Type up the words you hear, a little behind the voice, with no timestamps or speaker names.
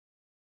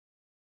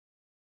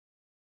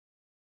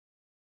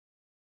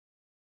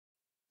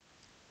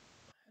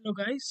Hello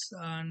guys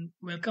and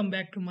welcome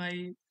back to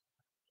my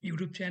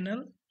YouTube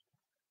channel.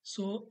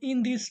 So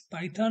in this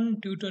Python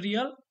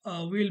tutorial,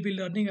 we'll be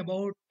learning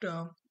about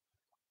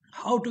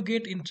how to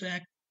get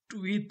interact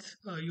with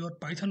your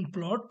Python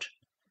plot.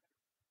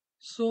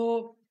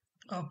 So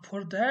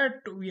for that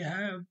we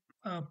have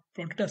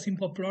plotted a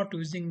simple plot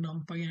using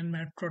NumPy and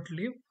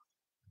matplotlib.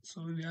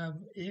 So we have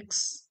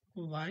x,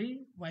 y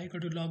equal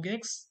to log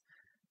x,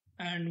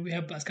 and we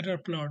have a scatter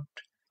plot.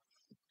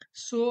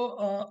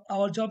 So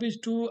our job is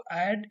to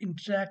add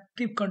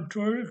interactive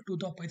control to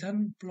the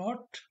Python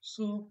plot.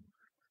 So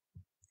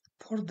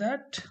for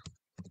that,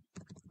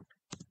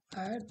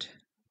 add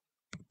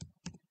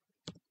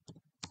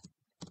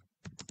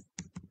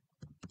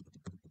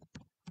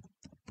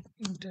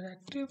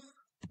interactive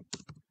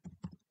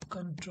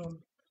control.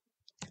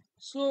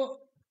 So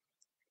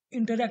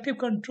interactive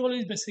control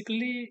is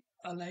basically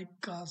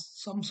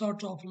some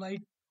sort of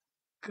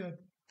uh,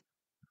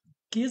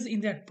 keys in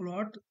that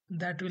plot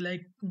that will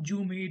like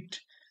zoom it,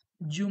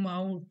 zoom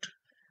out,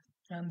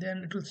 and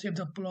then it will save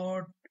the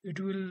plot. It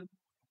will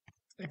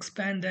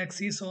expand the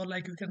axis, or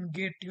like you can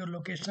get your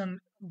location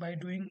by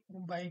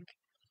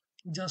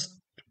just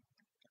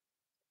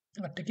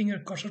taking your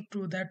cursor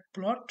to that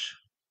plot.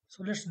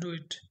 So let's do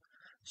it.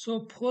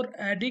 So for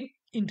adding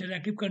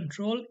interactive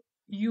control,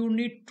 you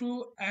need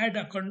to add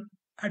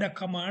a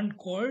command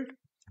called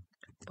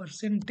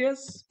percentage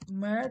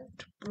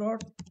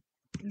matplotlib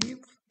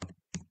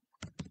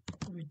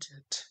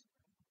widget.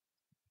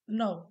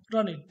 Now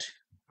run it.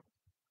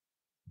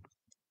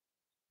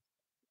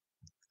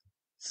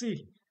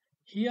 See,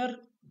 here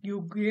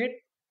you get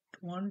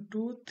one,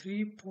 two,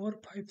 three, four,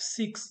 five,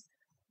 six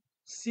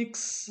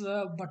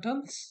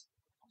buttons.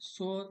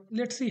 So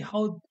let's see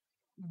how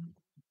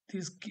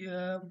this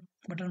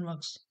button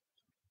works.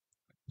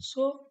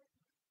 So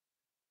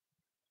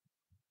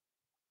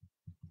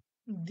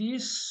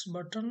this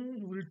button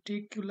will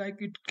take you, like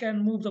it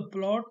can move the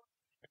plot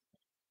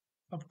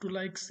up to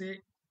like say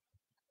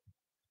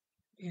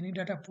any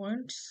data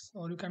points,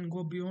 or you can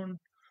go beyond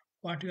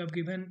what you have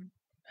given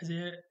as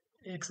a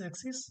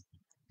x-axis,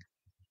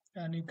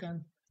 and you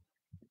can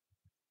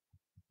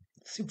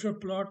shift your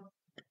plot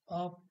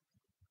up,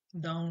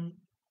 down,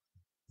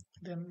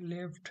 then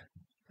left,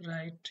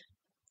 right.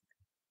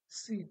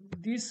 See,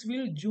 this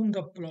will zoom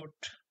the plot.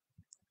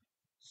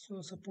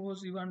 So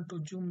suppose you want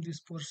to zoom this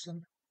portion,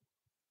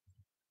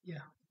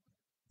 yeah,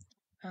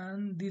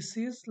 and this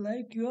is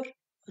like your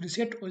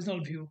reset original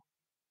view.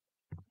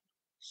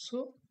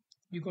 So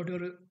you got your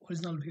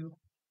original view,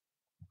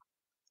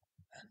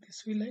 and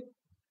this will like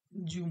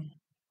zoom.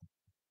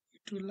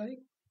 It will like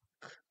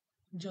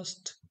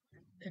just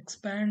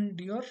expand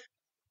your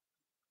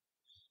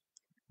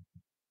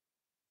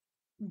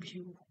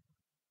view,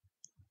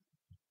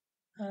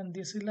 and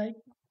this will like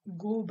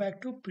go back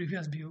to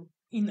previous view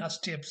in a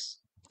steps.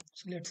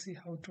 So let's see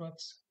how it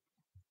works.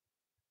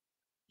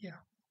 Yeah,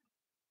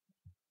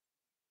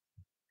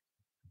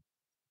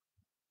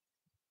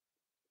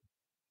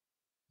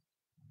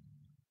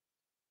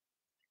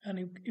 and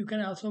you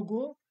can also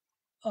go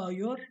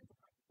your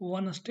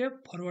one step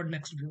forward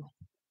next view.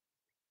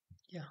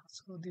 Yeah,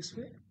 so this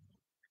way,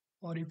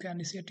 or you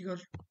can set your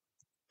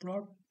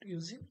plot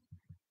using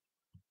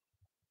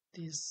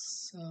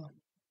this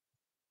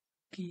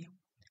key.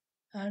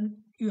 And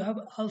you have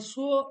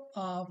also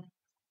a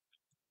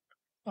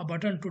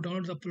button to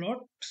download the plot.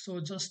 So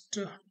just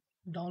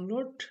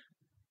download,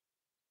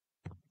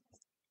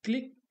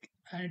 click,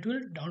 and it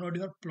will download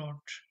your plot,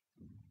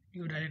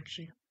 your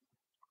directory.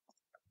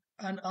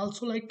 And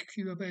also, like if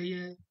you have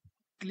a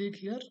click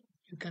here,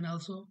 you can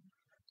also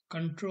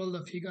control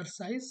the figure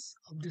size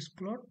of this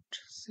plot.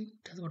 See,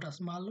 it has got a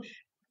smaller.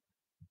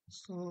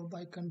 So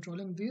by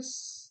controlling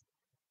this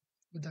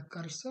with the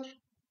cursor,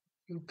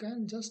 you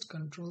can just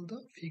control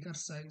the figure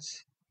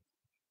size.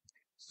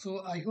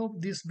 So I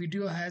hope this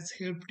video has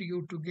helped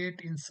you to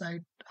get insight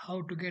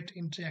how to get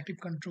interactive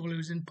control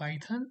using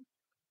Python.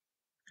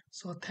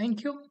 So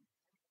thank you.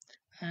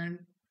 And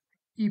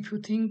if you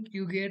think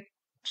you get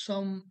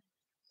some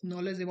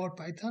knowledge about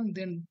Python,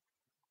 then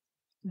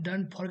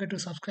don't forget to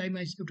subscribe my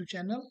YouTube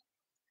channel,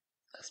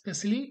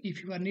 especially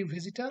if you are new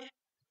visitor.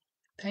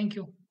 Thank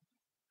you.